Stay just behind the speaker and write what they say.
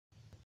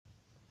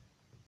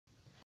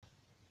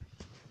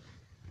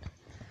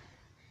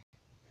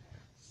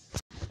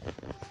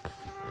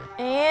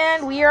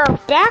And we are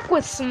back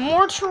with some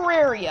more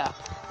Terraria.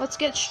 Let's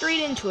get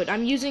straight into it.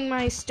 I'm using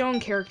my stone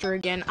character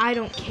again. I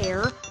don't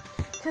care,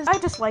 because I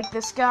just like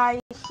this guy.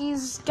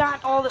 He's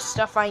got all the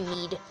stuff I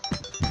need.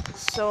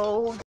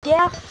 So,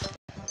 yeah,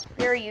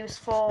 very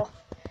useful.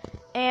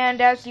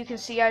 And as you can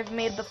see, I've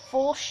made the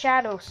full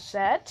shadow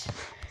set.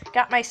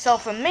 Got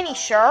myself a mini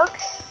shark.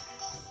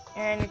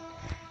 And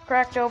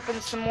cracked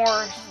open some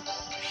more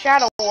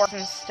shadow wars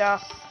and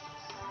stuff.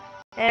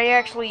 And I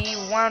actually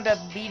wound up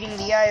beating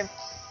the eye of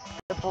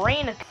the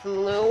brain of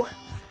Cthulhu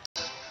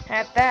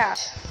at that.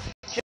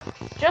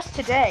 Just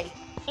today.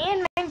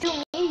 And into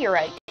a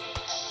meteorite.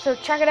 So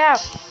check it out.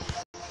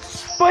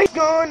 Spike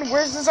gun!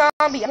 Where's the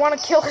zombie? I want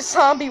to kill a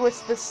zombie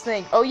with this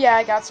thing. Oh yeah,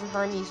 I got some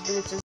Hermes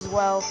boots as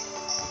well.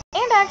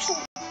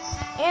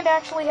 And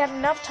actually had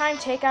enough time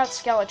to take out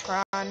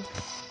Skeletron.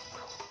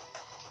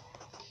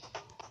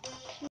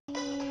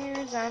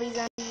 Here, zombie,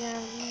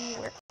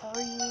 where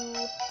are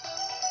you?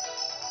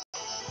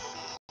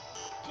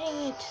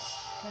 Dang it.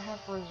 I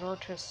have to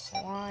resort to a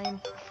slime.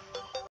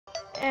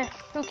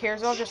 Who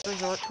cares? I'll just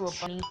resort to a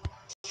bunny.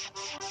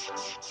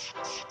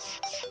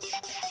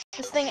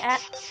 This thing,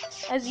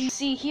 as you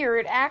see here,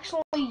 it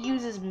actually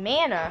uses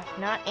mana,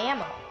 not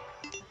ammo.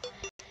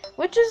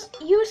 Which is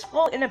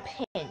useful in a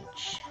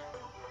pinch.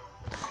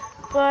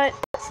 But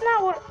that's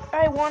not what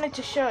I wanted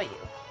to show you.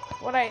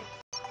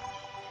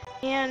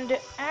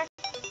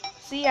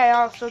 See, I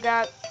also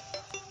got,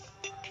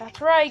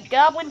 that's right,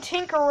 Goblin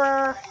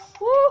Tinkerer.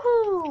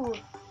 Woohoo!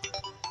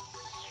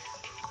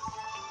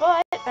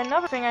 But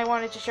another thing I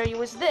wanted to show you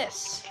was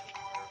this.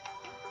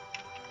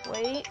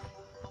 Wait.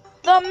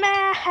 The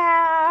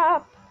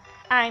map!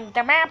 I'm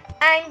the map,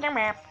 I'm the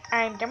map,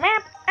 I'm the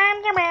map,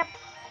 I'm the map.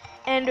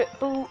 And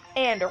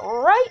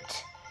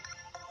right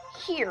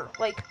here,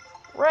 like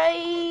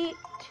right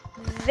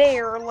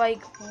there,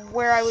 like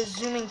where I was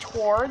zooming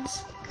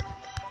towards,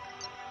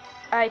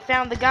 I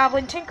found the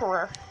Goblin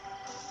Tinkerer.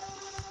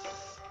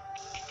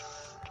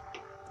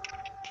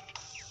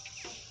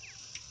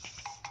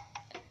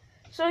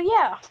 So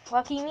yeah,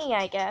 lucky me,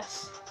 I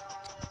guess.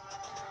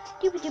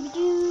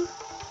 Doo-ba-doo-ba-doo.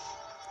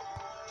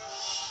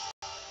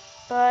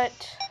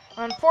 But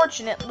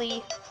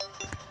unfortunately,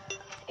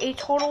 a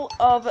total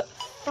of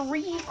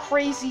 3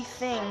 crazy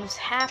things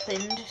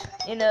happened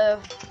in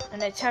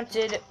an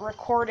attempted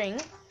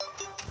recording,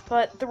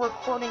 but the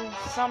recording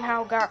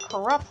somehow got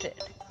corrupted.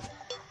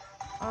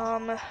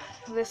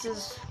 This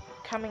is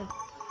coming.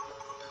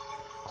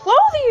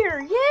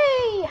 Clothier!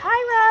 Yay!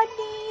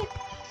 Hi,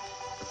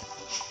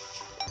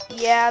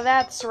 Rodney! Yeah,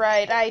 that's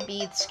right, I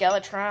beat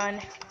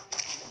Skeletron.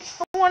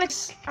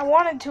 I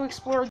wanted to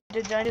explore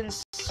the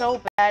dungeons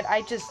so bad,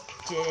 I just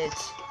did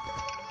it.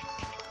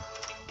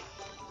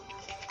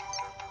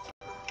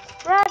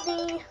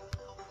 Rodney!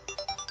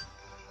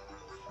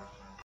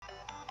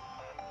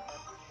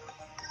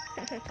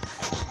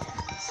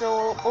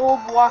 So, old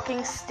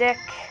walking stick.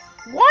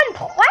 1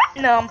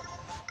 platinum?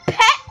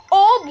 Pet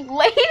old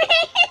lady?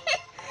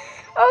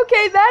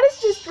 Okay, that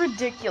is just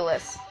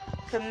ridiculous.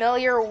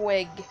 Familiar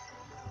wig.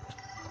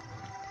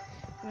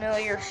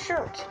 Familiar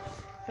shirt.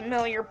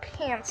 Familiar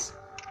pants.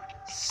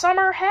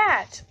 Summer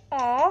hat.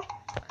 Aw.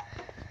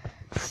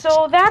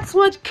 So that's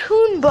what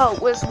Coonboat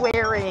was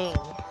wearing.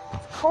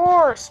 Of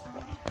course.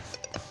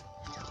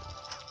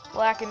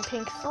 Black and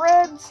pink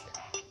threads.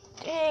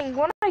 Dang,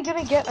 when am I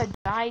gonna get a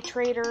dye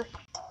trader?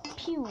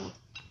 Pew.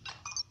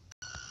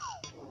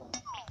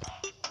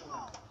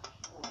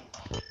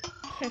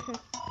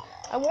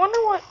 I wonder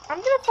what... I'm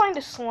gonna find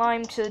a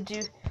slime to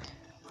do...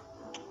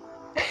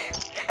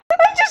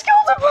 I just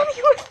killed a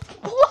bunny with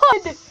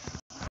blood!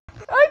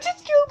 I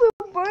just killed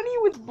a bunny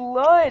with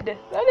blood!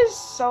 That is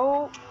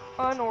so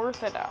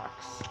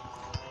unorthodox.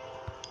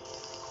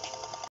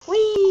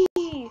 Whee!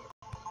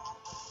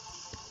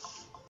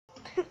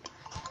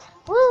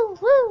 Woo,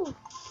 woo!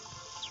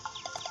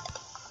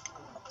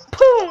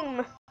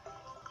 Boom!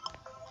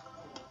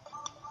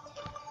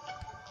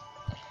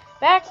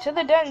 Back to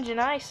the dungeon,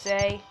 I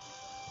say.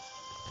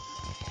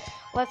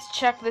 Let's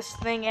check this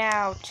thing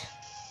out.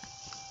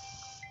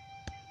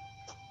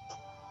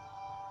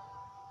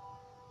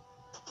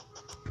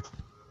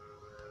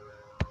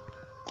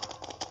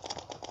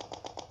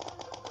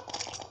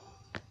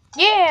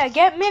 Yeah,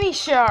 get mini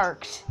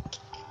sharks!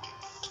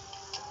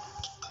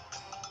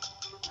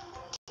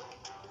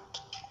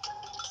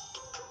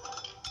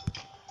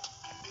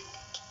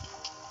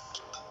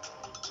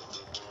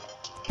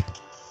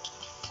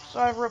 So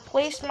I've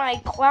replaced my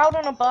cloud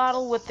in a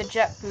bottle with the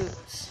jet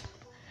boots,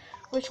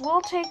 which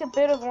will take a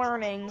bit of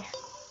learning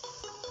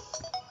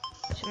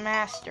to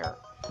master.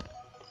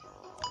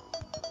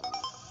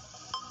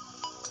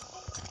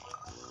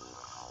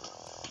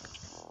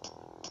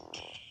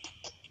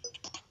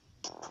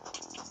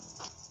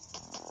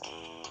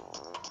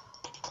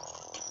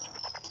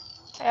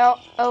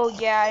 Oh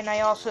yeah, and I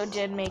also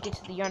did make it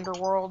to the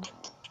underworld.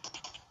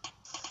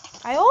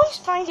 I always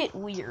find it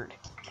weird.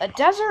 A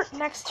desert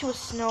next to a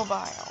snow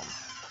biome.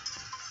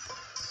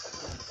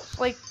 It's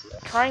like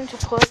trying to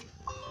put,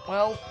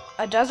 well,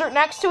 a desert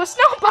next to a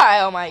snow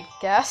biome, I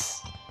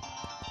guess.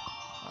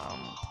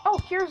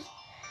 here's...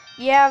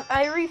 Yeah,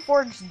 I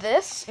reforged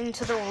this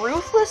into the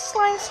Ruthless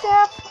Slime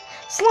Staff.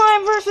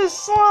 Slime versus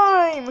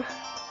slime!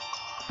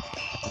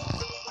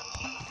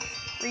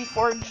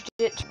 Reforged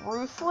it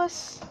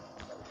Ruthless.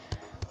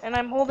 And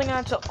I'm holding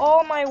on to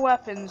all my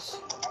weapons,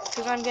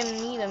 because I'm gonna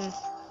need them.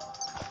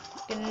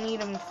 Gonna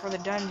need them for the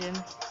dungeon.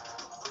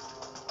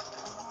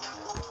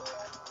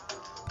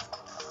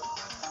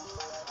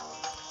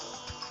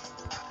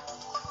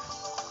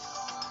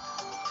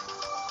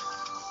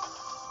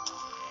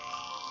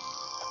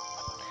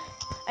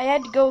 I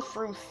had to go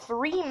through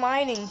 3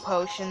 mining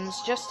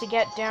potions just to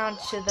get down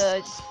to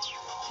the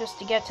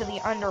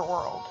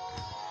underworld,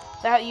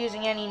 without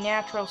using any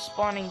natural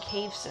spawning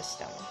cave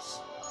systems.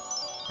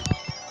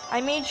 I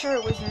made sure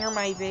it was near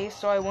my base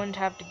so I wouldn't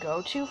have to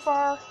go too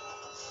far.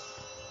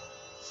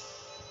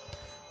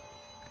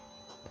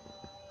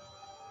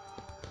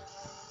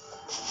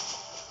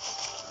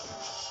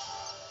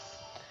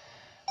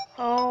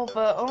 Oh,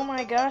 but oh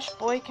my gosh,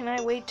 boy, can I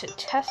wait to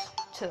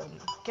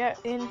get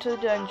into the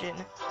dungeon.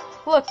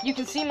 Look, you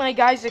can see my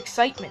guy's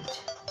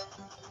excitement.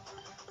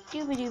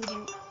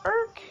 Dooby-dooby-doo.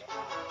 Erk.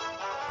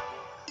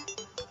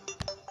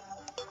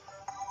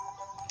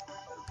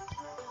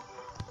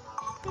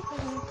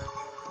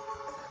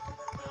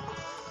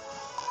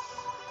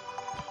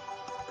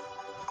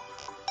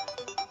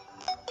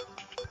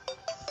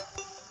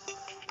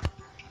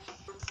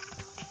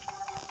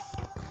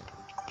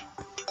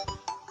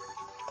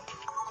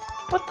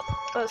 What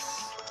the?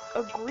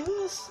 A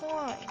green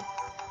slime.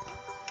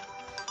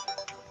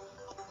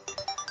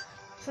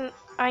 So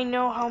I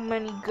know how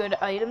many good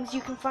items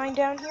you can find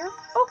down here.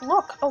 Oh,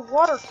 look, a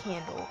water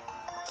candle.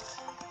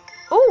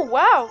 Oh,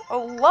 wow, a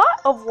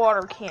lot of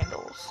water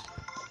candles.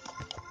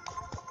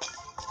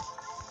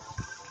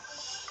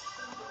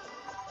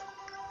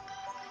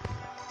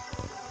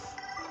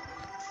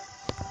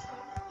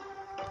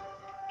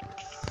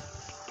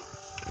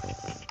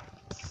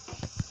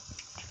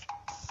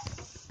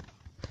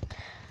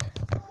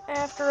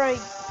 After I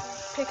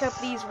pick up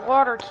these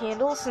water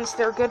candles, since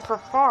they're good for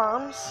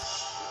farms.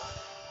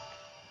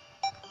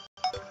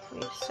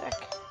 Wait a sec.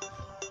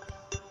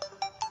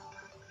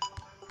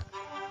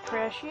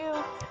 Trash you,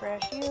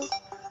 trash you.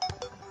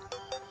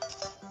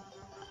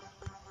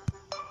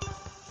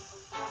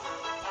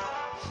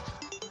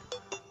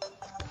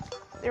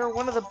 They're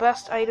one of the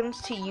best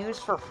items to use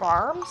for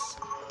farms,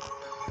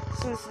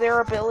 since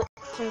their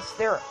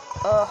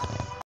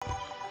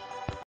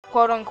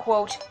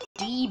quote-unquote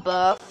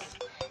debuff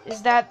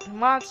is that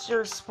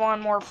monsters spawn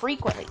more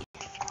frequently.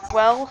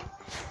 Well,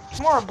 it's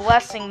more a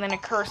blessing than a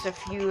curse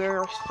if you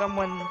are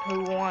someone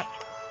who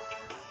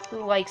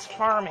likes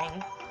farming.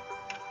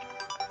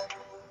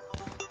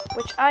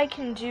 Which I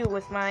can do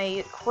with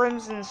my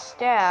Crimson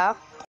Staff,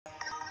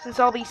 since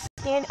I'll be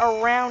standing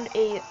around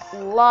a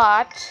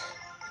lot.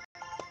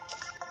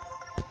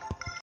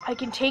 I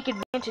can take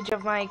advantage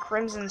of my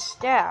Crimson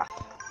Staff.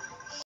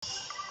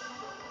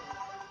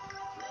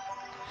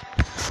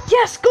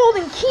 Yes,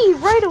 golden key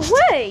right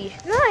away!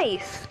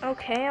 Nice!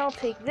 Okay, I'll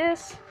take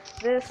this.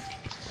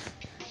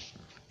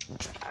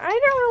 I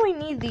don't really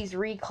need these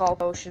recall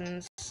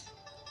potions.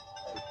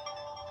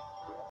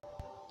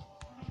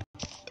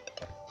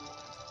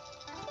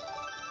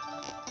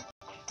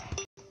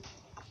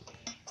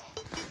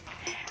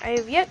 I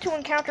have yet to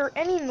encounter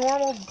any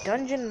normal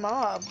dungeon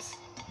mobs.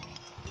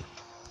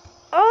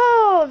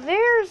 Oh,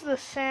 there's the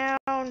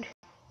sound.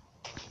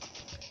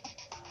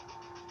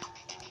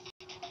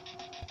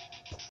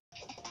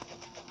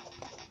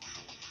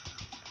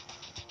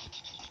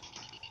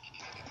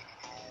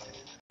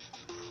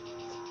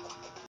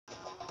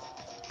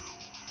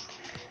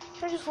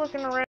 I'm just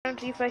looking around to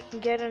see if I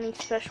can get any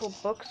special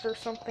books or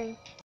something.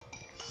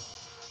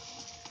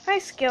 Hi,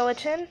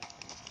 skeleton.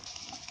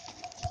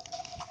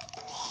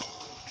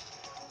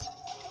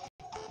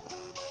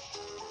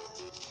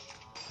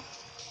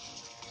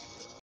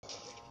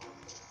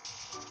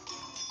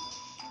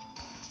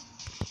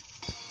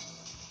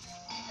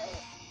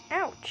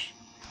 Ouch.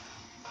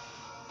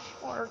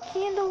 Water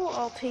candle,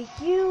 I'll take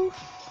you.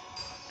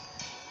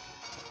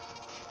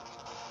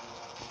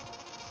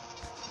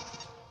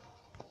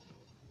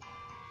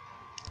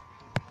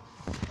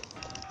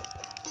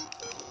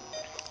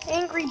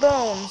 Angry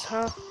bones,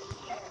 huh?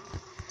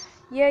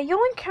 Yeah,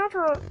 you'll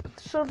encounter...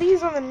 So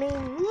these are the main...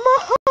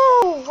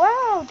 Whoa!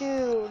 Wow,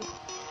 dude!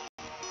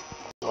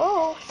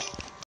 Whoa!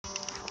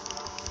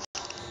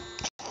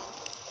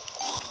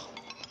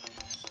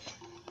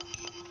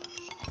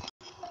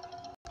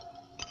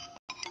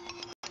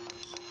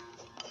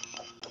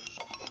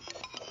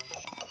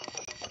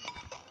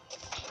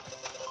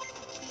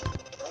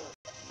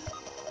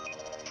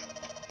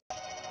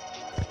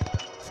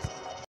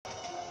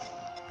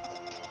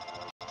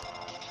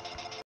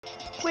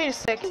 Wait a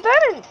sec, is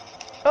that an...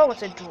 Oh,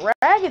 it's a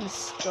dragon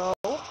skull.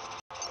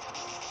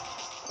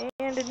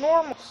 And a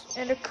normal...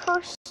 And a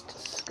cursed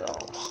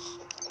skull.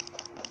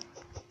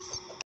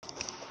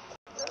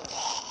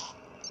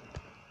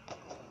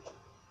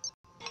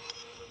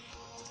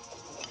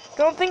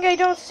 Don't think I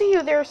don't see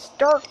you there,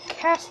 Stark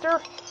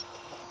Caster.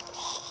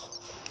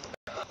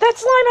 That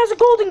slime has a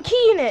golden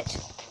key in it!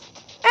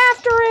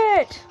 After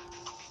it!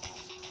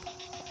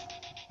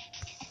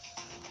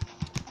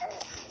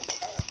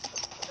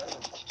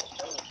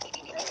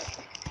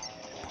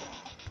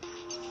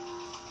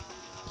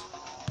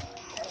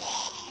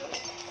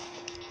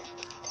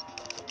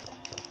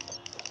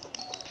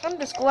 I'm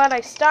just glad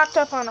I stocked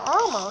up on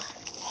armor.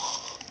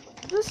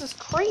 This is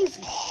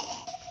crazy.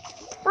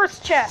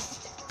 First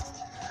chest.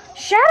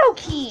 Shadow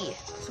key.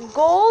 Some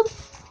gold.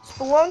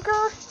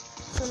 Spelunker.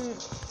 Some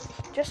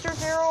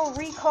Jester's arrow.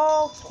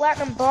 Recall.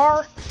 Platinum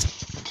bar.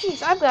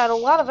 Jeez, I've got a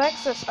lot of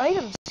excess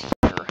items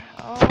here.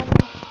 I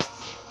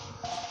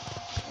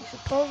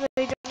suppose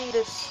I don't need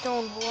a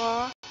stone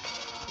block.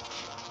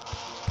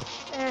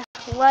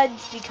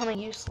 Lead's becoming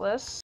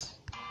useless.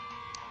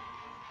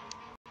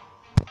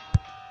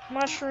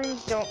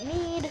 Mushrooms don't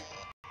need.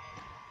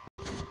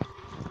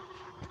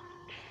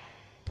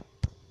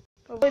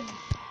 Avoid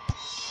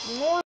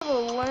more of the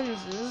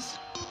lenses.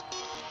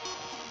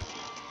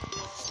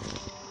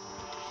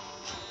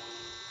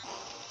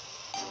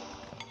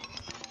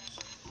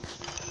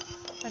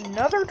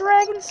 Another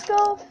dragon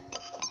skull?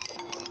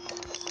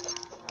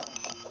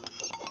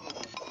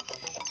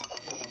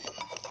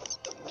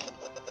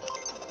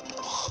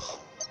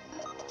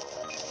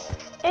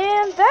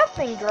 And that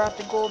thing dropped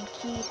a gold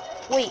key.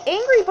 Wait,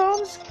 Angry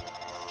Bones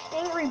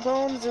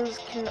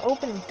can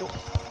open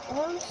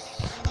doors?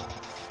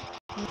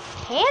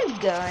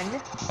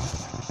 Handgun?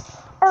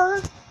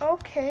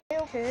 Okay.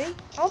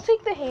 I'll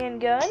take the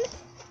handgun.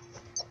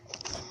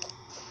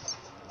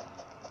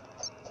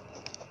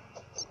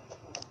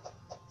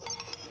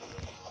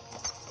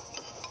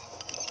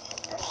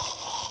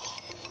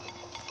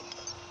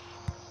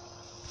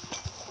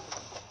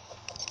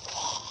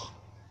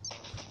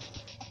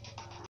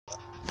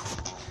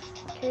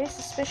 Okay,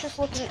 suspicious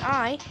looking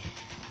eye.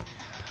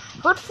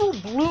 Hurtful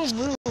blue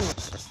moon.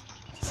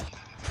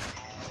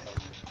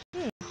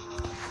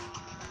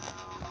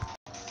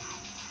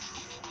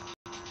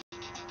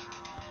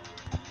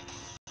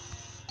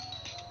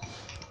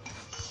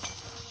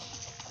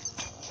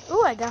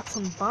 Ooh, I got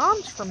some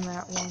bombs from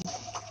that one.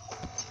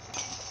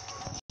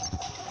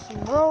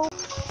 Some rope.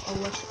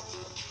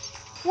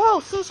 Whoa,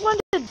 since when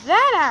did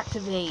that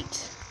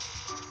activate?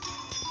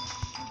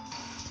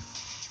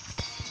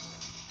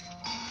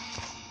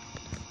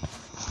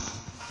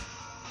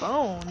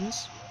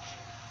 Bones?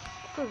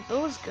 What are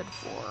those good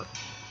for?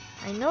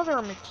 I know they're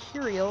a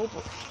material,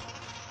 but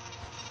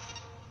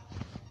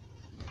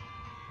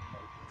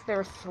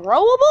they're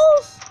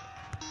throwables?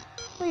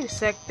 Wait a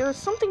sec, there's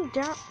something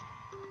down.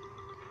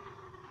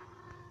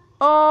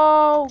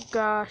 Oh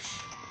gosh.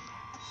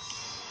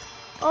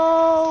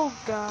 Oh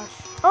gosh.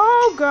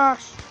 Oh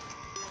gosh.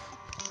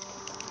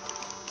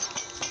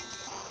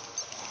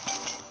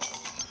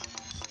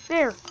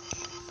 There.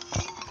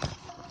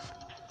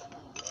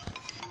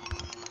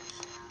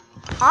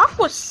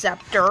 Aqua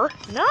Scepter?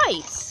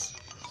 Nice!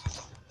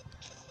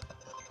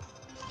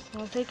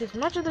 I'll take as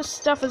much of this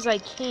stuff as I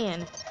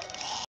can,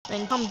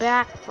 and come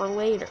back for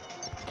later.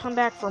 Come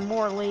back for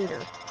more later.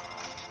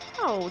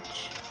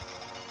 Ouch.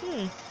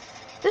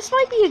 This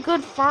might be a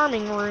good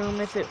farming room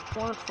if it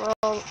weren't for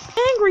all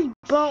Angry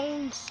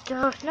Bones.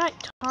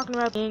 Not talking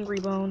about the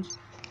Angry Bones.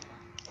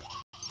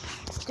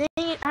 Dang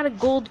it, out of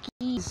gold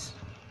keys.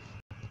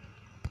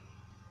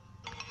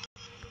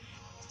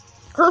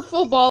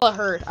 Hurtful ball of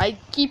hurt. I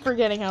keep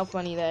forgetting how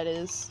funny that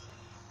is.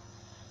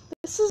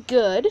 This is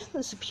good.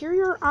 The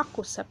Superior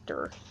Aqua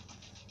Scepter.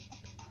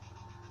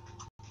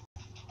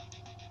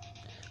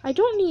 I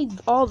don't need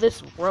all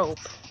this rope.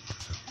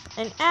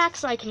 An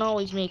axe I can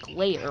always make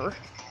later.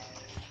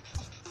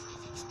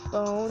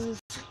 Bones.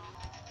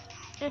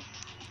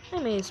 I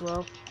may as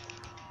well.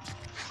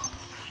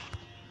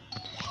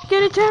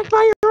 Get attacked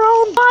by your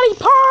own body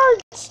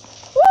parts!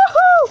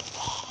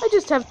 Woohoo! I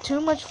just have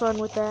too much fun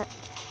with that.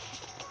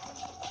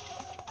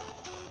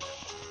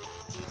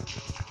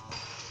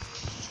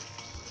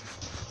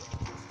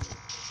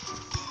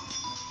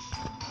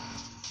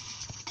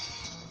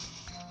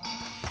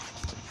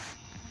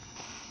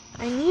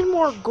 I need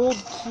more gold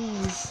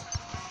keys.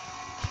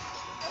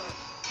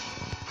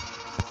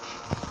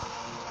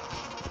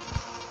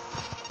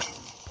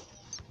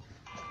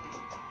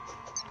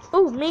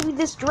 Oh, maybe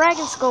this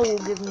dragon skull will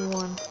give me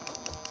one.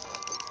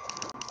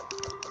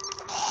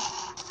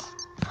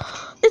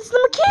 It's the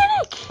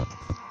mechanic!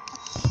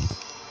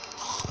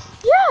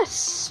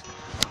 Yes!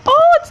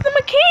 Oh, it's the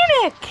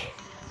mechanic!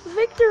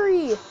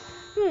 Victory!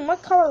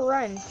 What color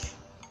wrench?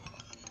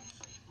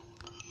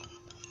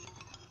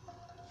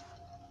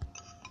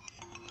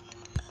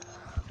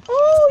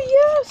 Oh,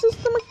 yes, it's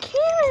the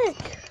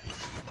mechanic!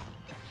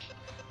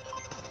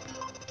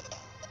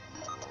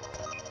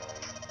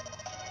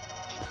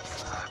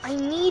 I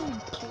need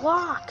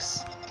blocks.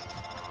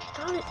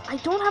 Darn it, I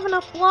don't have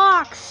enough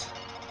blocks.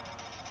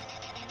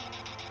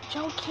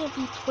 Gel can't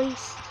be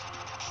placed.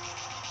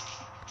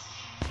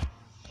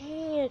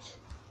 Dang it.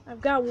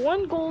 I've got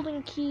one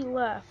golden key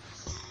left.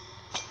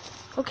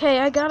 Okay,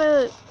 I'm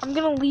gonna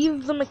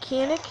leave the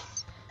mechanic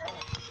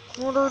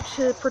in order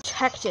to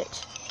protect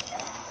it.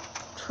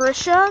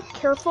 Trisha,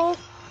 careful.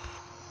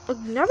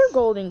 Another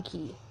golden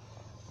key.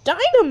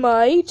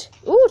 Dynamite?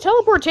 Ooh,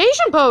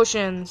 teleportation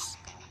potions.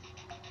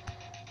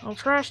 I'll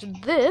trash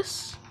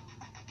this.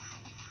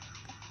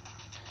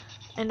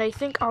 And I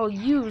think I'll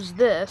use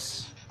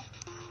this.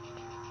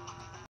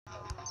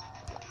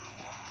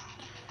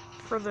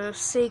 For the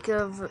sake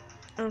of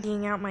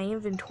emptying out my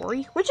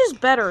inventory. Which is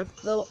better?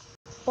 The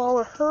ball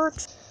of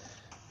hurt?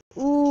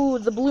 Ooh,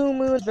 the blue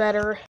moon's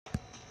better.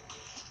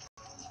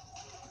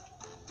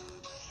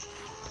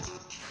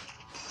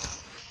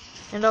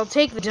 And I'll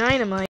take the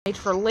dynamite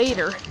for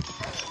later.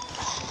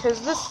 Because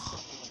this...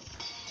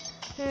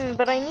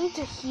 but I need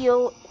to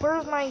heal.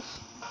 Where's my...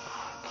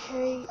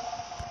 Okay.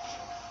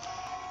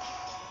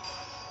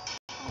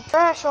 I'll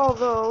trash all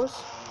those.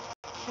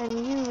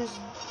 And use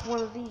one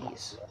of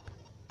these.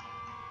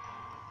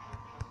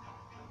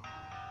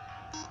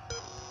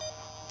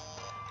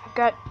 I've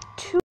got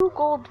 2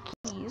 gold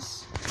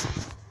keys.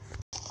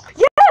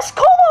 Yes!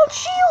 Cobalt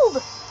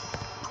shield!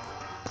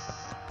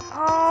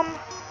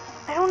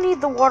 I don't need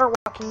the water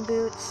walking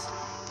boots.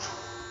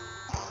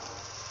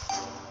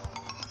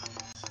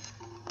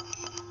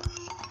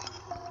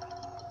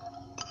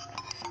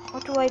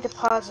 What do I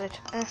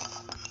deposit? I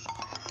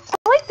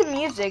like the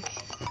music.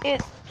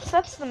 It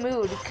sets the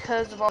mood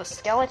because of all the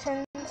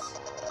skeletons.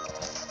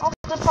 I'll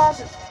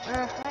deposit.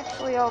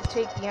 Actually, I'll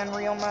take the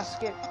Unreal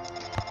Musket.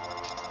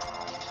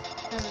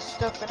 And the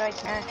stuff that I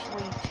can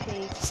actually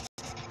take.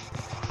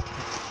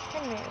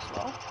 I may as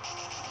well.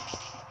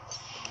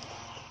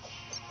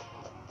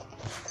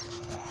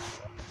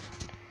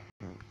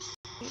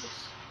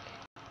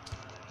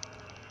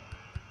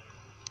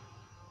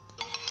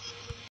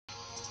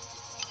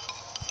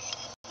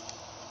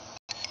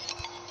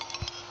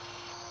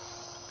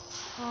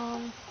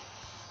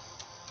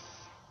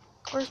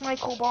 Where's my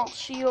cobalt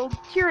shield?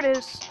 Here it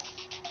is.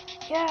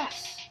 Yes.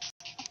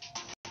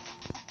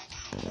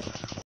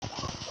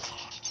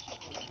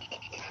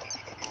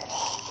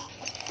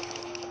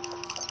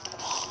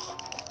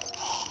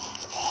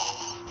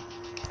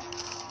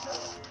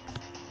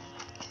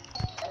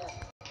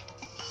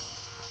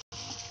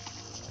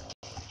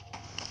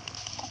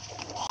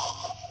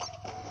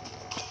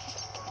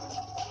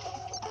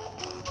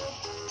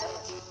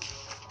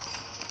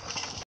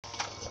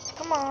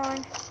 Come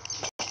on.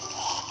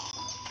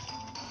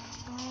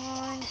 Come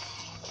on.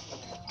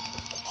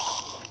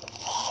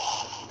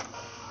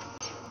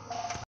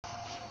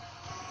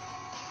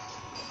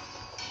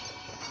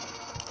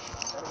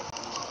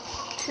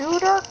 Two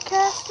dark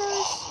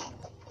casters?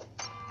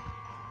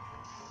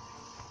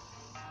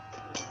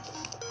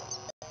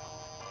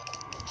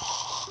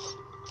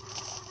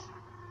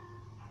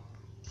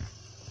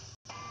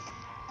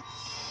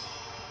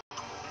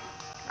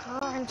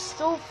 God, I'm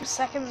still a few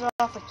seconds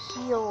off a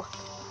heal.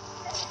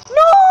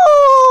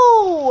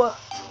 No!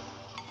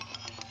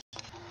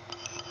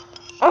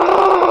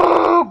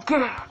 Oh,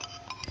 God.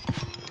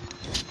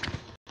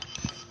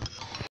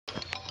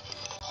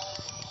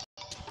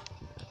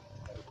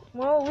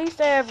 Well, at least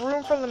I have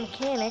room for the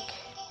mechanic.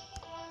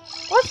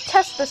 Let's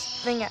test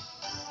this thing out.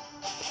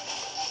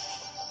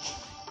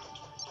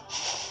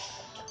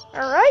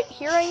 Alright,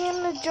 here I am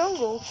in the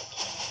jungle.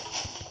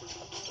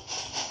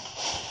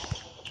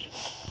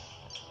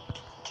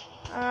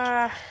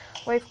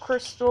 Life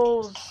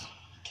crystals.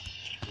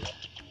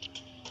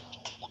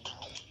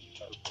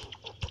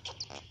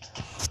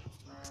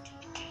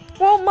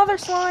 Whoa, mother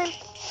slime!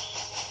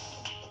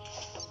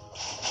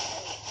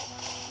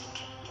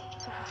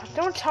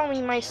 Don't tell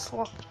me my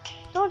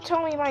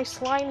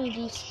slimy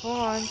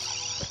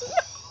despawns.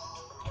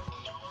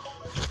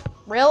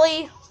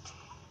 Really?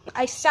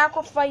 I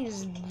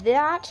sacrificed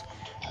that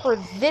for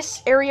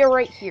this area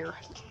right here.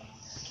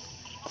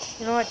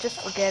 You know what?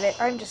 Just forget it.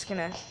 I'm just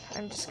gonna.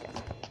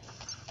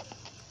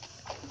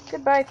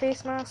 Goodbye,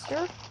 Face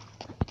Master.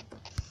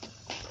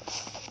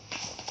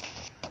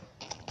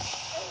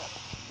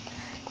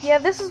 Yeah,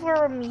 this is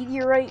where a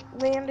meteorite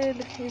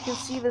landed. You can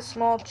see the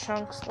small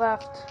chunks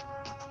left.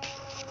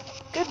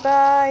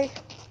 Goodbye.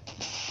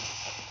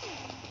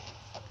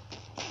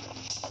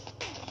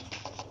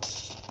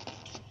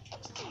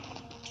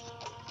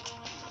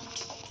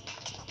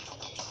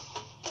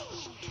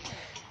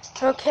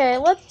 Okay,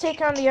 let's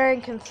take on the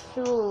Iron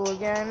Cthulhu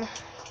again.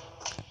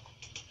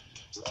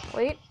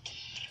 Wait.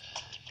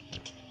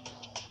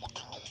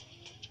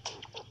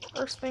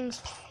 First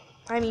things...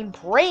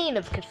 Brain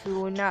of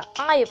Cthulhu, not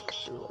Eye of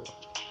Cthulhu.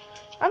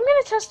 I'm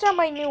gonna test out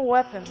my new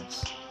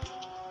weapons.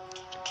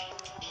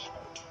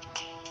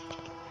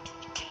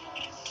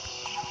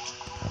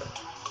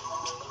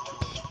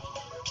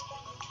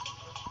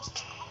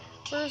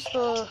 Here's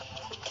a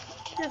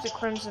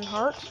Crimson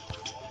Heart.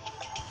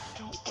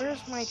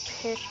 Where's my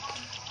pick?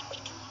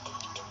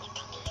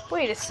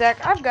 Wait a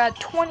sec, I've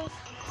got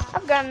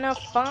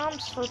enough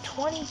bombs for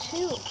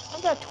 22.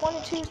 I've got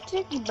 22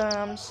 sticky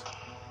bombs.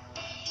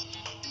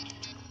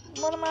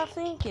 What am I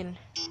thinking?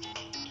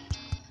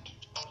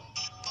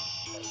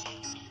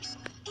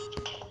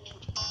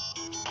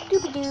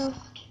 Doobie-doo.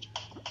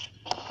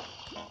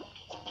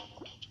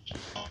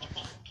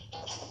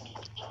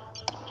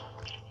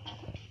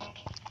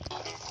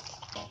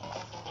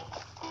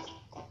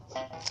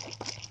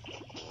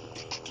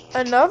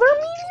 Another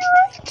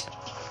meteorite?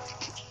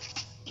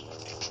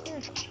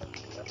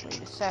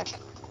 Wait a sec.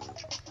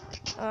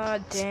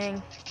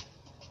 Dang.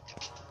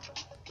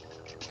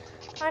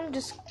 I'm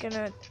just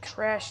gonna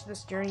trash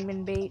this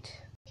journeyman bait.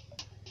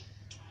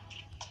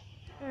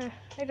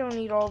 I don't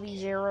need all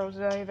these arrows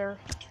either.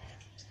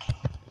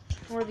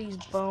 Or these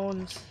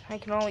bones. I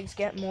can always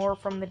get more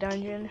from the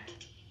dungeon.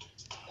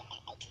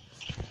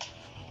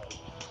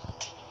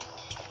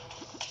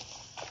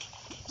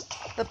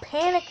 The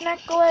panic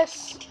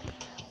necklace?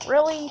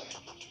 Really?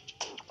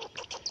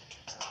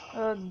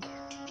 Ugh.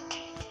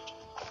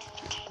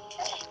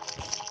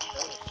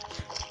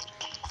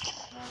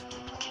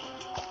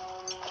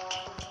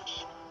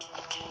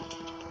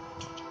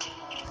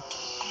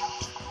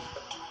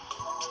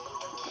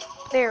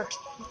 There.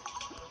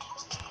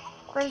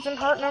 Crimson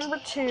Heart number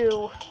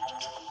 2.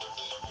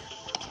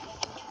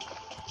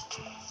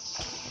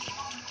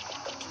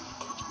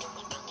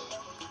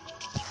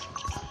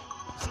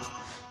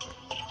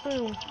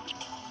 Boom.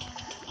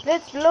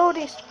 Let's blow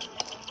this.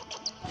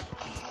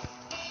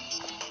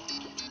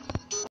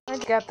 I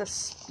got the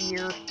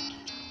spear.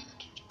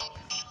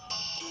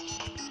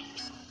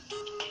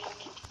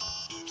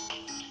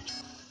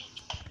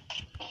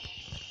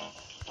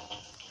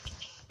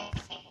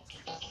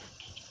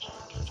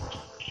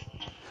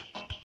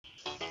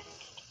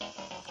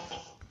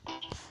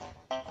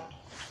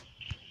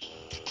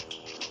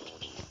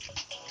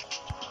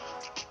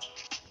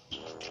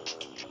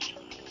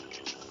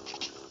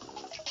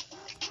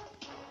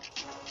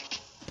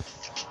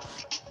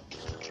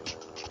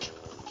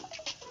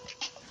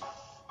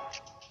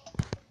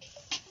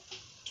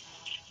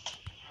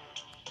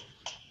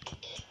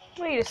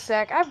 Wait a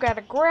sec, I've got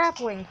a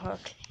grappling hook.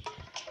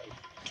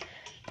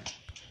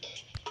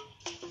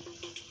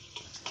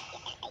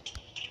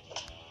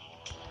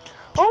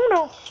 Oh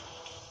no!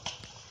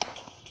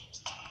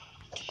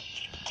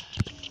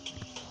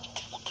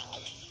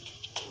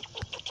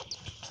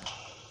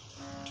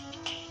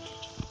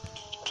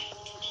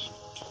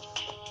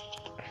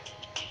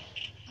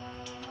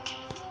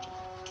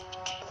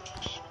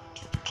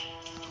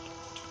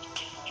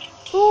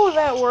 Ooh,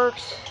 that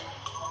worked.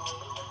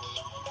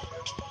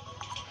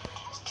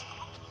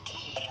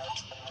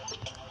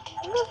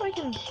 I wonder if I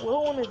can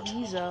blow one of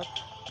these up.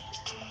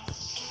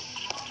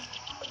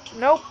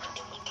 Nope.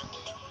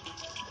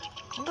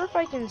 I wonder if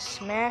I can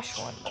smash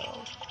one,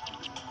 though.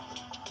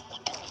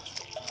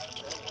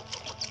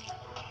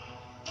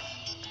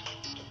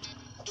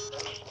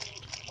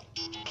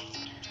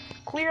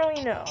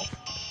 Clearly no.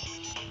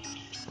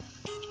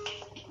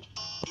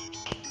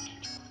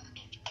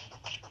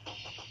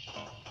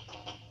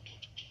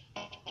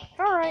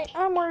 Alright,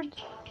 onward.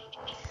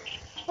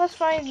 Let's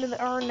find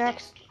our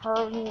next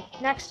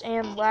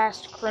and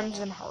last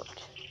Crimson Heart.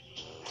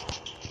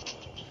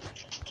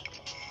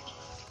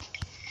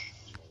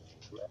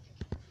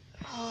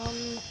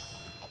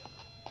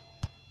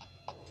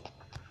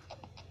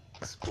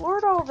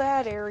 Explored all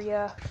that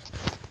area.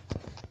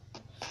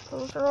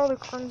 Those are all the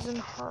Crimson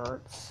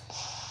Hearts.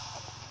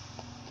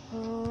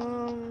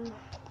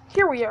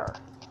 Here we are.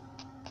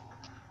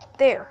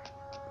 There.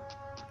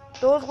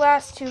 Those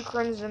last 2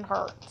 Crimson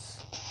Hearts.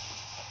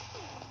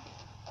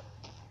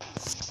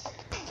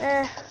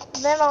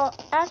 Then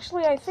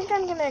I think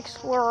I'm gonna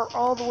explore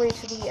all the way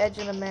to the edge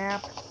of the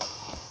map.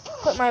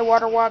 Put my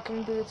water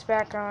walking boots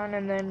back on,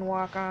 and then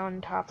walk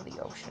on top of the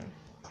ocean.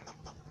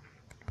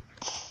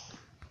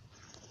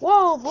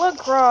 Whoa, blood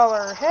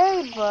crawler!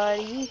 Hey,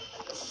 buddy!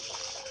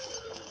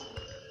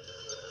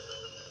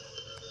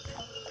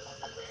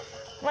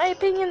 In my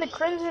opinion, the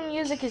Crimson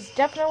music is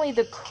definitely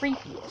the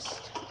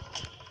creepiest.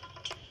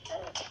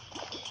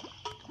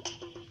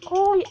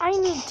 Holy, I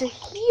need to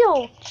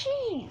heal!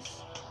 Jeez!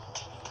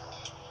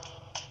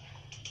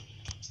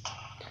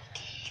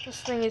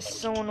 This thing is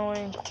so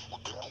annoying.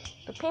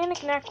 The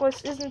panic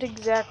necklace isn't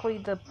exactly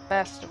the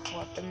best of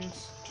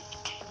weapons.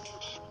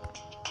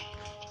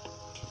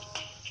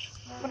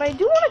 But I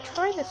do want to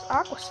try this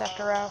Aqua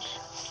Scepter out.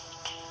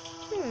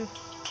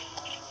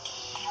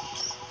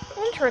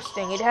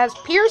 Interesting. It has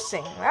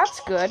piercing. That's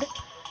good.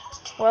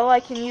 Well, I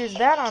can use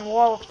that on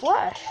Wall of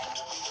Flesh.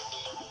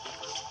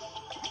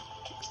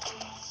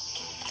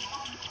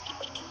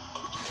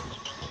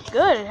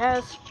 Good. It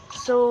has...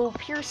 So,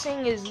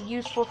 piercing is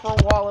useful for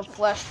Wall of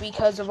Flesh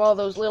because of all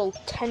those little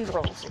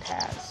tendrils it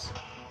has.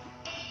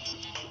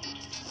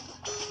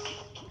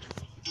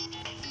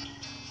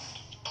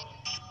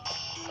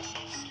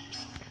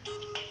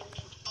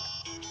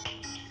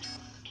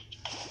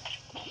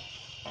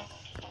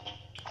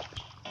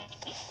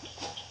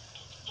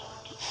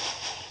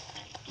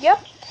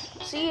 Yep.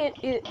 See,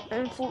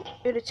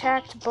 it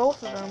attacked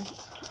both of them.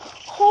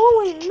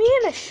 Holy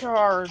mana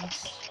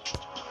shards!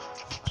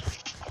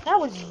 That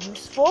was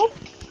useful.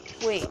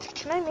 Wait,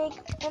 can I make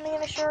a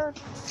mana shard?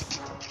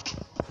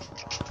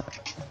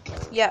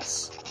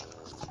 Yes.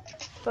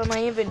 But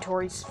my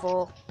inventory's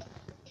full.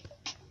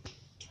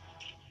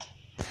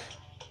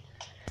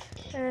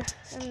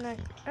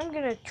 I'm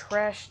gonna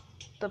trash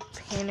the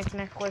panic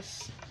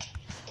necklace.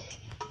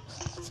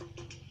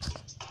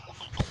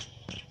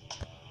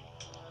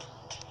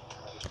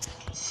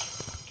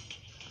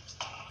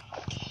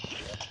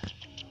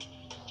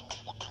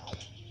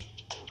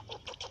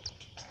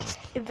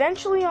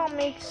 Eventually, I'll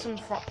make some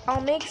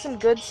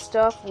good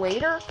stuff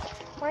later.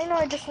 Right now,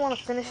 I just want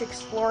to finish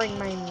exploring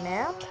my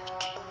map.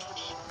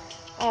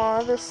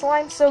 Aw, the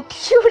slime's so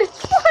cute.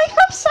 It's flying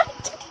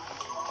upside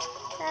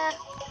down.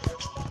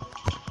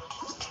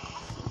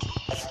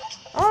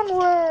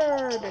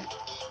 Onward!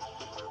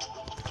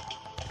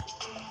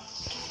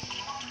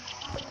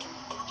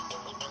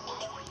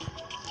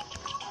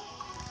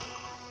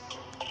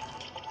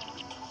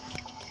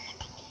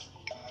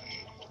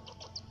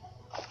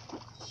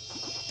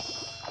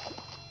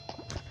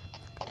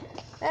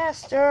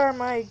 Master,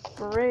 my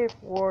brave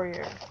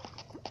warrior.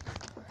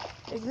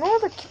 Ignore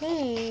the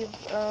cave.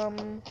 I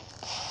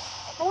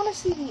want to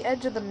see the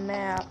edge of the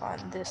map on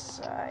this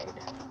side.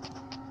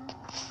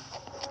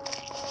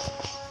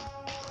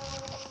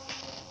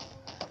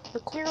 The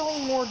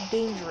clearly more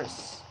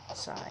dangerous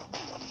side.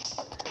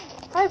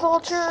 Hi,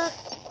 Vulture!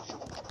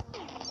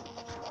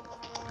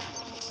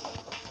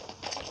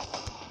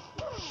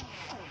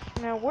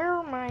 Now, where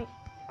are my...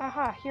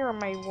 Aha, here are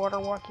my water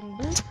walking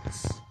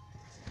boots.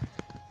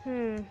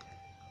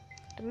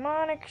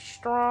 Demonic,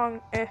 strong,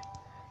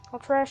 I'll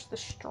trash the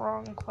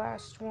strong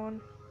class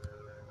one.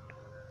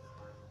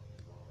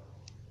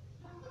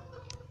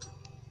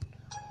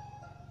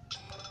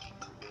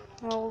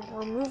 I'll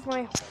remove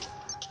my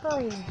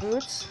Hermes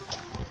boots.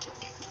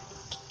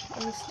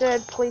 And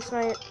instead,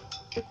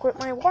 equip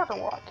my water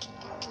walking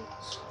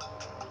boots.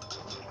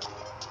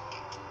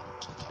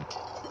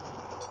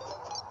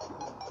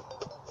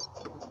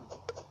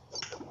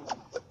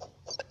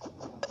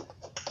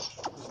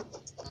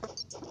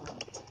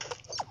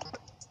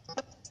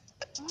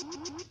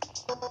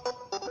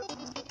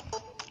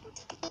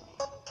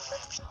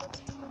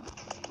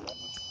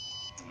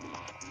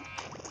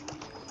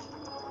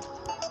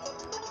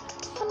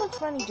 How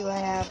much money do I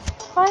have?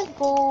 5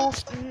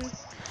 gold.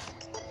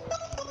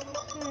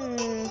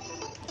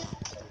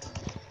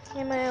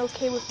 Am I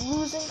okay with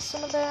losing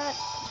some of that,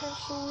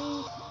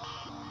 potentially?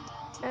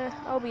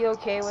 I'll be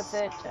okay with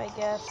it, I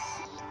guess.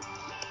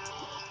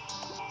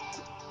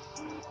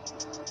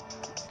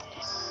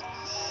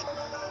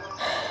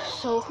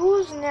 So,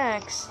 who's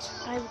next?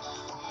 I've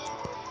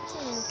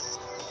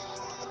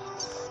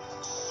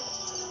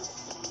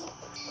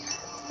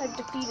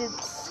defeated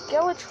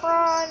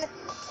Skeletron,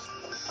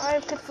 Eye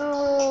of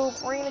Cthulhu,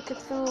 Brain of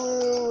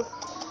Cthulhu,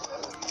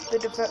 the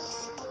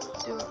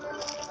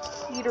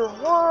Defeater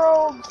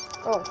World.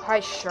 Oh, hi,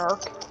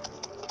 shark.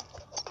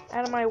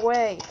 Out of my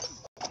way.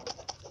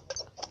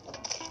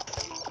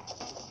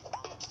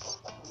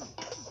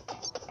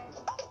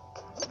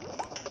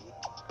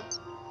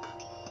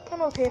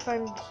 I'm okay if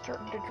I'm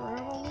starting to drown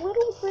a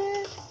little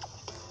bit.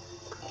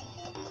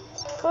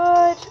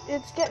 But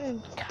it's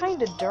getting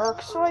kind of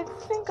dark, so I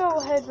think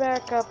I'll head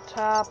back up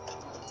top.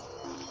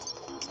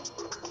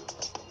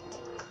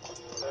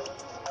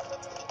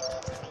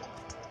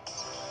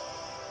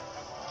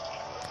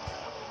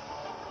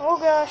 Oh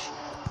gosh.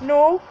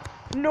 No.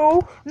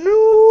 No. No. No.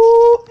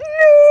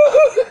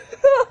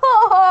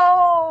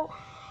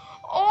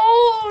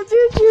 Oh,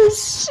 did you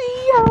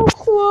see how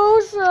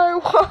close I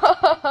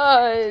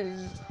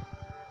was?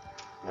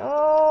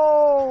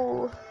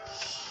 No.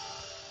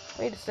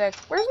 Wait a sec.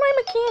 Where's my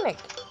mechanic?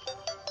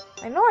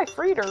 I know I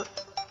freed her.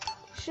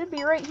 Should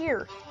be right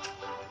here.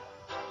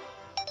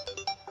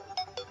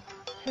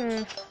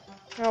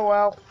 Oh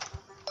well.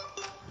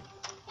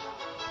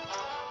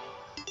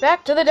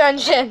 Back to the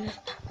dungeon.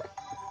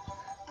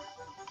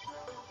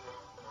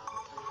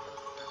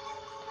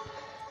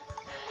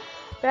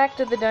 Back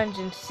to the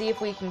dungeon to see if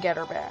we can get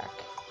her back.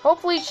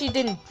 Hopefully she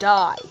didn't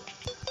die.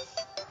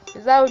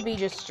 Because that would be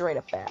just straight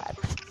up bad.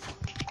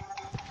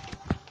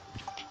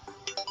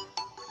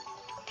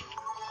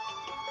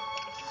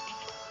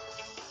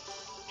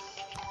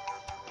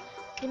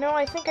 You know,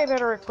 I think I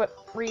better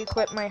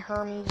re-equip my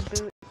Hermes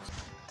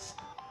boots.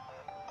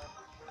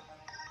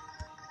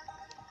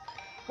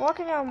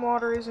 Walking on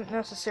water isn't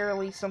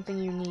necessarily something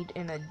you need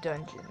in a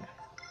dungeon.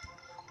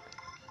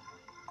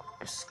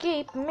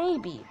 Escape?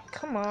 Maybe.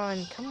 Come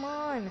on, come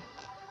on.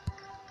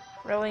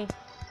 Really?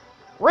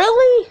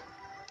 Really?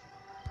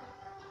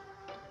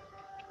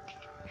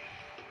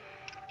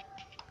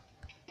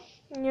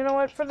 You know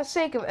what? For the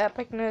sake of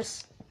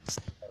epicness,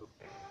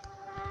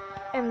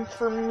 and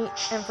for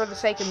the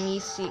sake of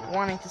me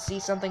wanting to see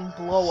something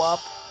blow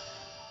up,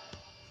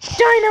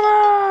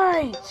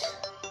 dynamite!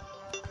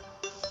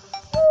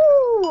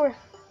 Woo!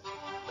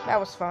 That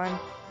was fun.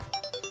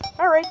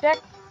 Alright,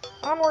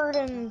 onward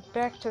and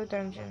back to the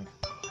dungeon.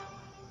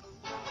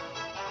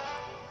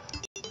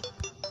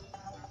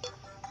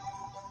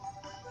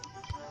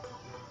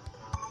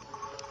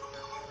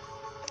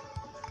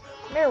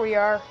 There we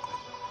are.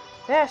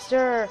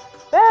 Faster!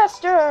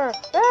 Faster!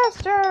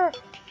 Faster!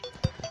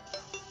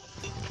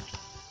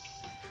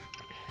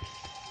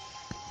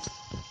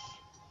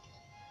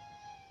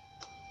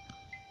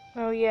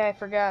 Oh yeah, I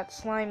forgot.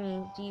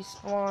 Slimy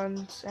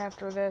despawns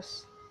after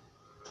this.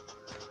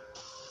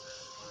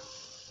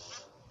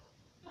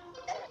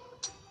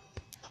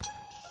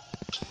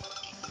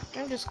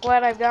 I'm just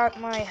glad I've got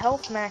my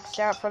health maxed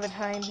out for the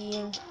time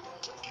being.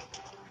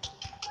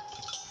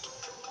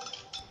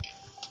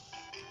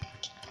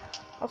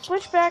 I'll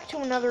switch back to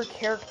another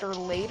character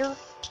later.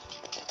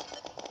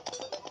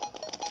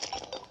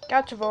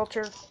 Gotcha,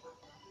 Vulture.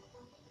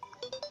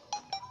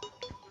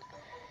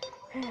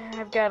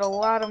 I've got a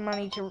lot of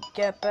money to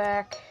get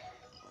back.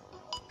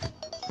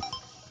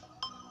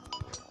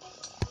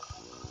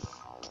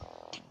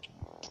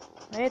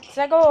 It's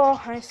a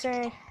goal, I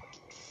say.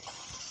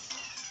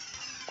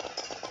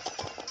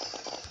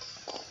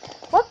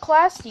 What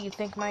class do you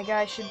think my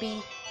guy should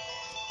be?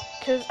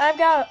 Because I've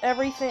got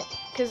everything.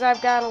 Because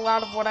I've got a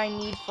lot of what I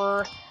need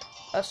for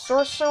a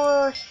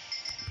sorcerer,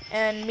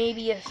 and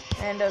maybe a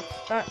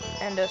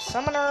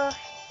summoner.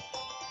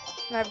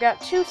 And I've got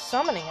 2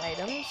 summoning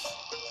items,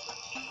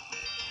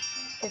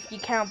 if you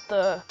count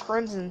the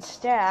Crimson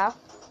Staff.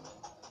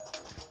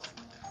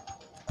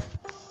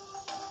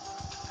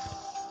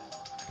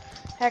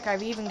 Heck,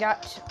 I've even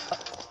got the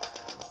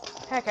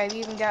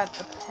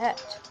pet,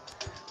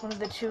 one of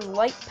the 2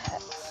 light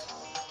pets.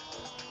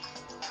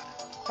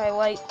 By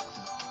light,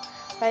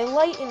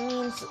 it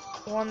means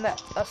one that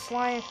a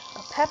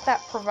pet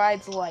that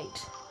provides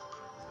light.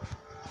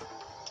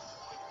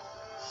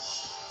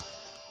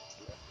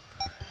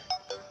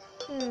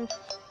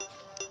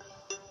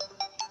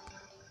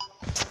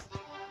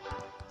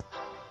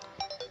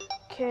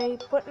 Okay,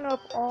 putting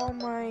up all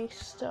my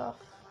stuff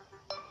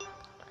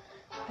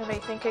that I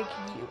think I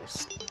can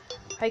use.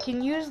 I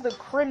can use the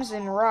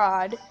Crimson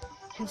Rod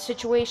in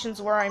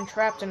situations where I'm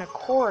trapped in a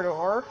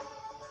corridor.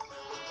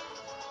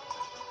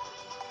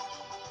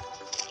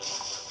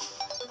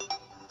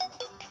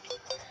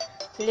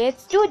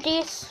 Let's do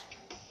this.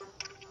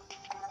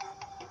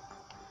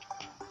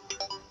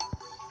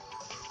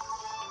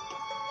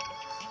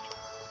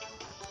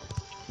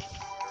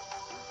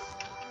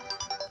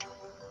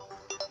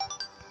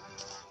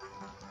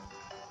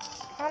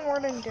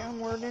 Onward and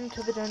downward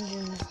into the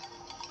dungeon.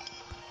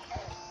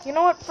 You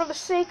know what? For the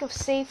sake of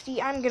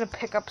safety, I'm gonna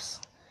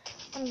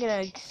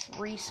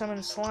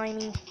re-summon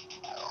Slimy.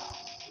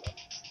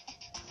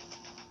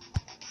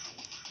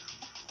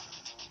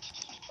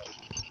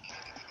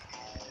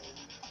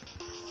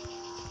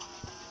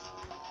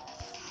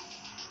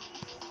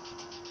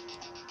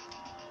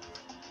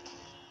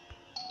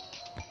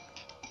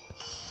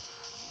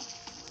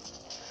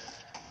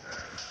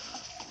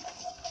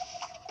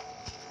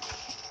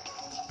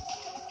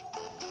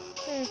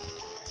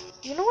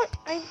 You know what?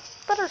 I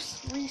better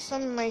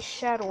re-summon my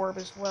Shadow Orb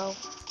as well.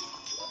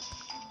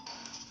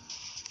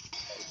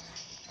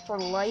 For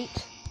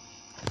light.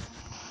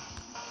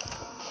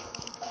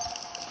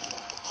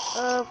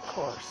 Of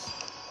course.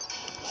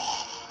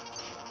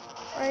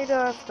 Right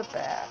off the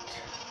bat.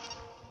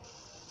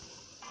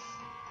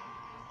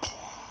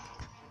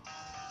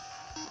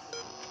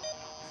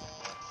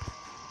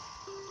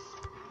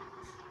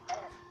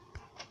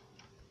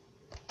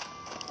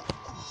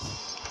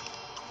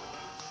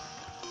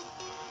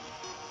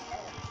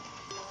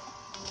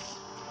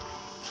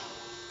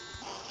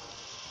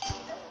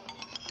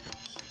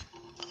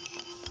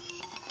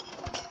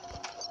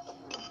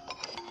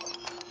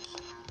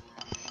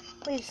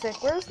 Wait a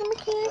sec, where's the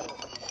mechanic?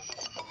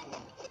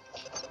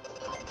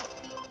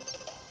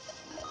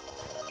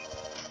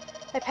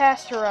 I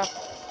passed her up.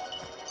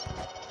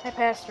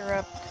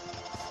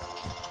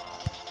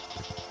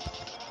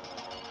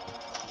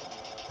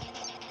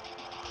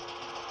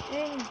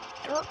 Dang,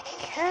 Dark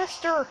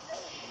Caster!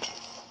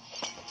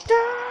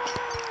 Die!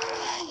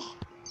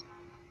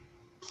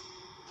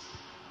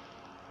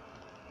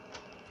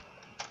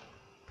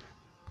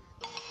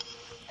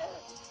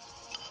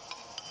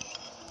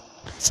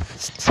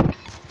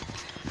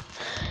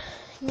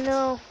 You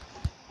know,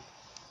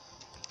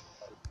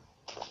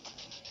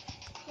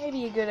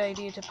 maybe a good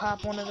idea to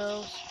pop one of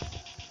those.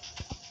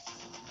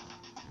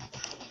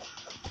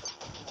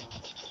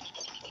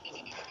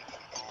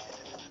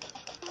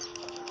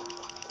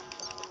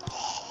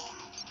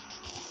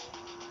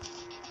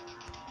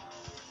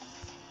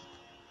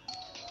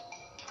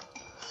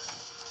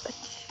 A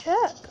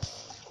chest.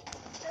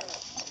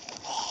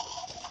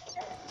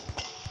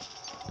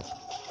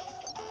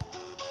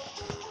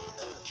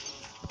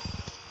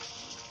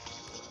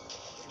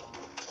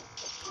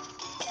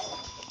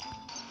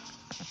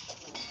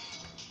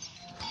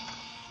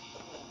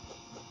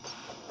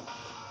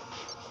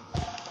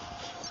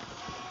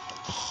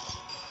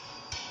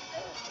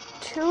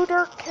 Two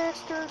Dark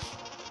Casters.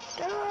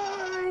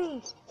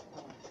 Die!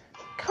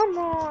 Come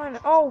on!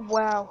 Oh,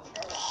 wow.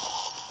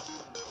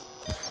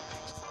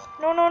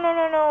 No, no, no,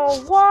 no,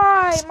 no.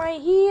 Why? My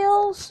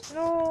heals?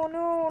 No,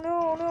 no,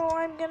 no, no.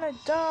 I'm gonna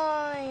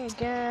die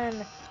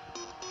again.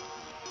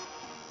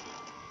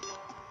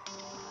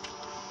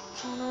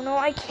 No, no, no.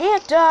 I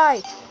can't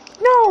die.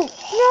 No,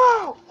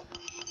 no.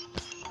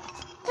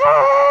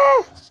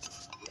 Ah!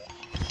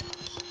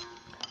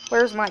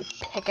 Where's my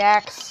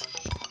pickaxe?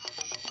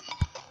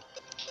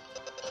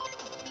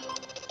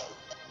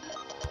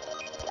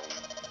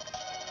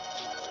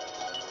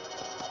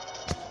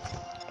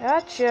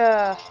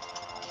 Gotcha.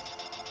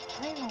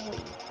 Finally.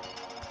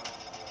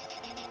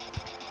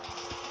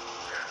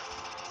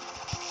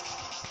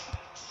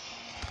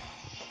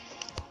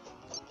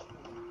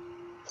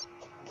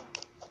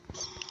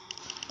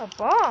 A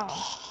bomb.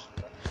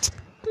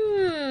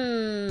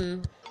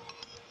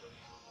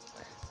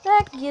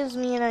 That gives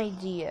me an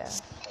idea.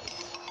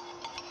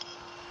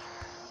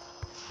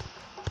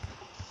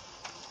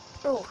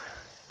 Oh.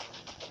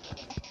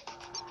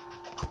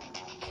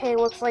 Okay,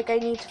 looks like I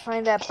need to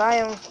find that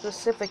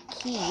biome-specific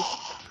key.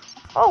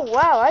 Oh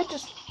wow, I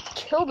just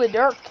killed a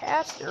dark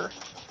caster.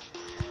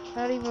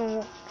 Not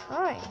even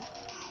trying.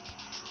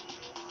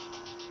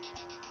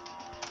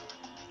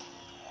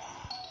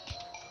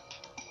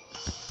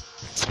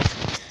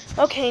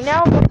 Okay,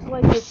 now it looks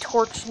like a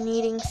torch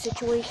needing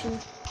situation.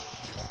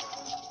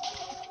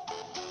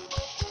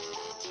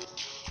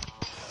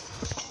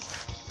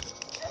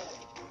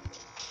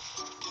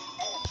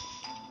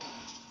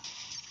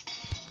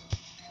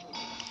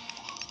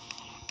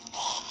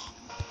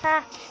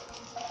 Ha!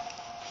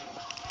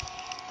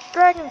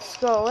 Dragon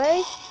skull,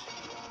 eh?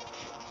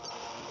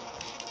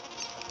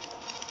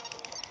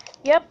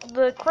 Yep,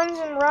 the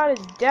Crimson Rod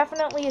is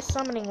definitely a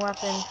summoning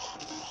weapon.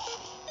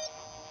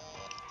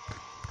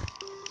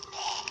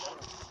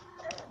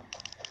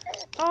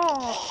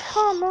 Oh,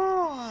 come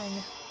on!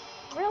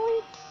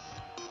 Really?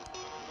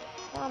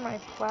 Where are my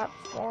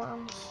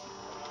platforms?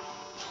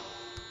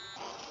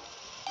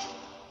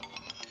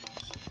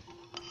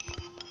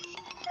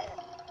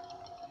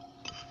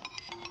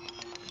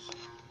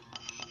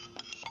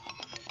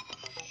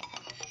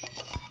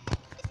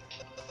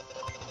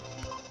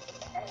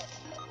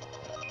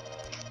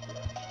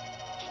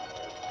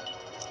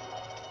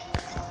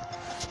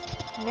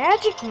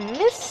 Magic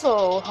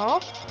missile, huh?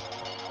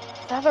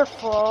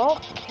 Featherfall.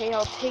 Okay,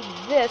 I'll take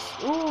this.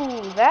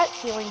 Ooh, that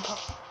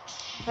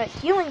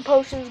healing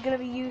potion is gonna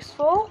be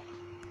useful.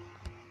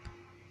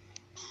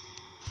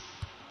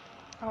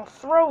 I'll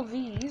throw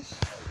these.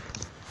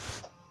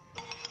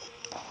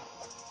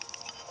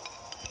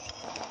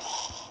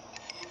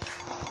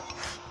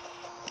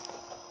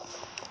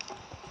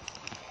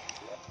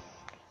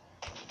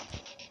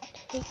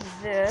 Take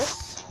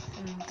this,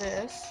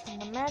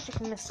 and the magic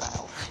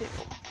missile too.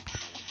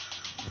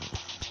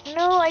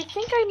 No, I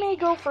think I may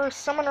go for a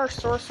Summoner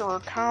Sorcerer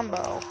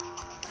combo.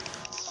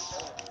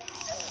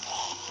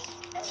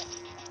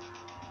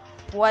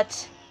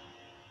 What?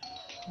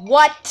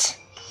 What?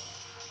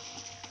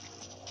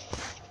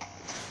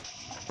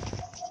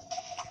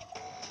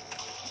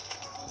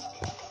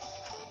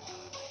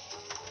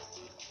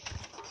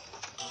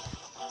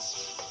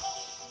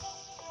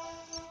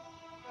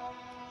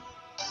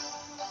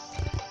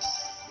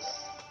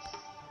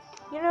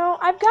 You know,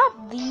 I've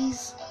got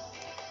these.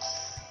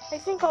 I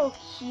think I'll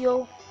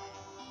heal.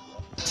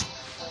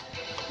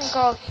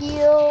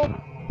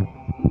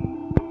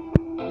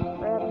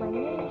 Grab my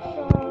mini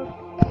shard.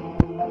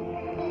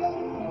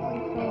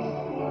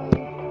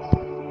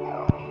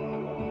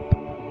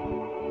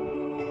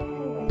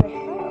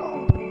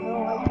 No,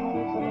 I can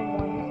use them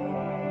in one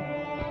time.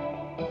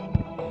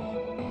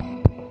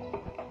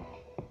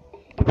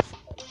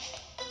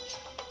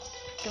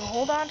 Can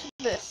hold on to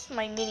this.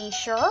 My mini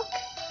shark.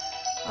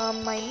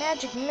 My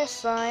magic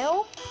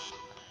missile.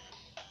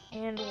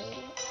 And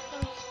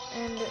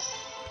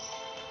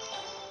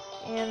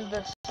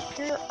the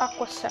Superior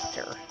Aqua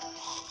Scepter.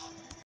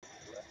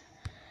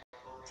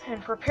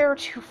 And prepare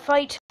to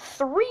fight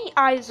 3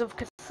 Eyes of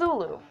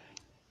Cthulhu.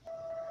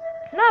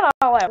 Not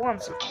all at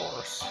once, of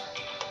course.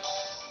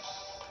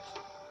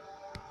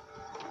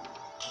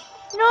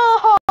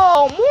 No!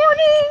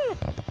 Morning!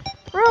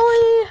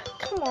 Really?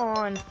 Come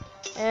on.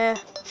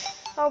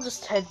 I'll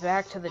just head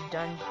back to the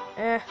dungeon.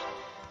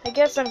 I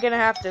guess I'm gonna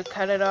have to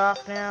cut it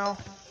off now.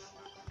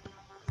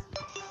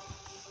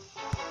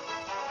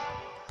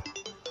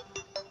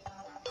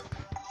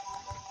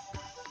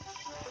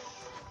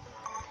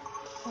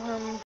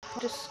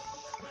 Just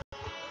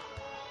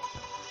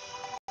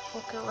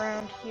look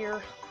around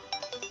here.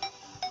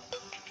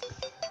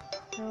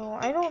 No,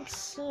 I don't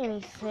see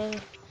anything.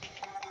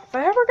 If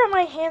I ever get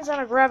my hands on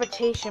a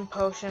gravitation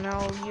potion,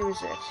 I'll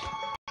use it.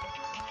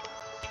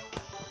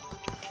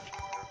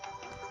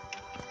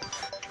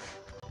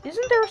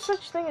 Isn't there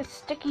such thing as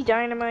sticky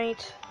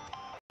dynamite?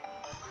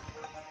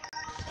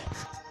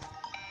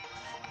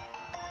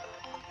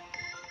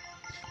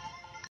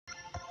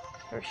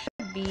 There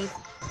should be.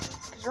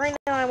 Because right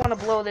now I want to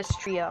blow this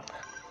tree up.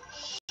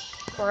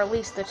 Or at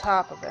least the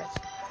top of it.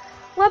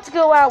 Let's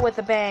go out with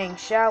a bang,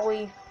 shall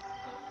we?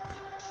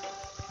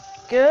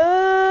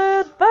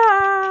 Goodbye,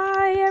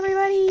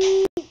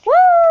 everybody!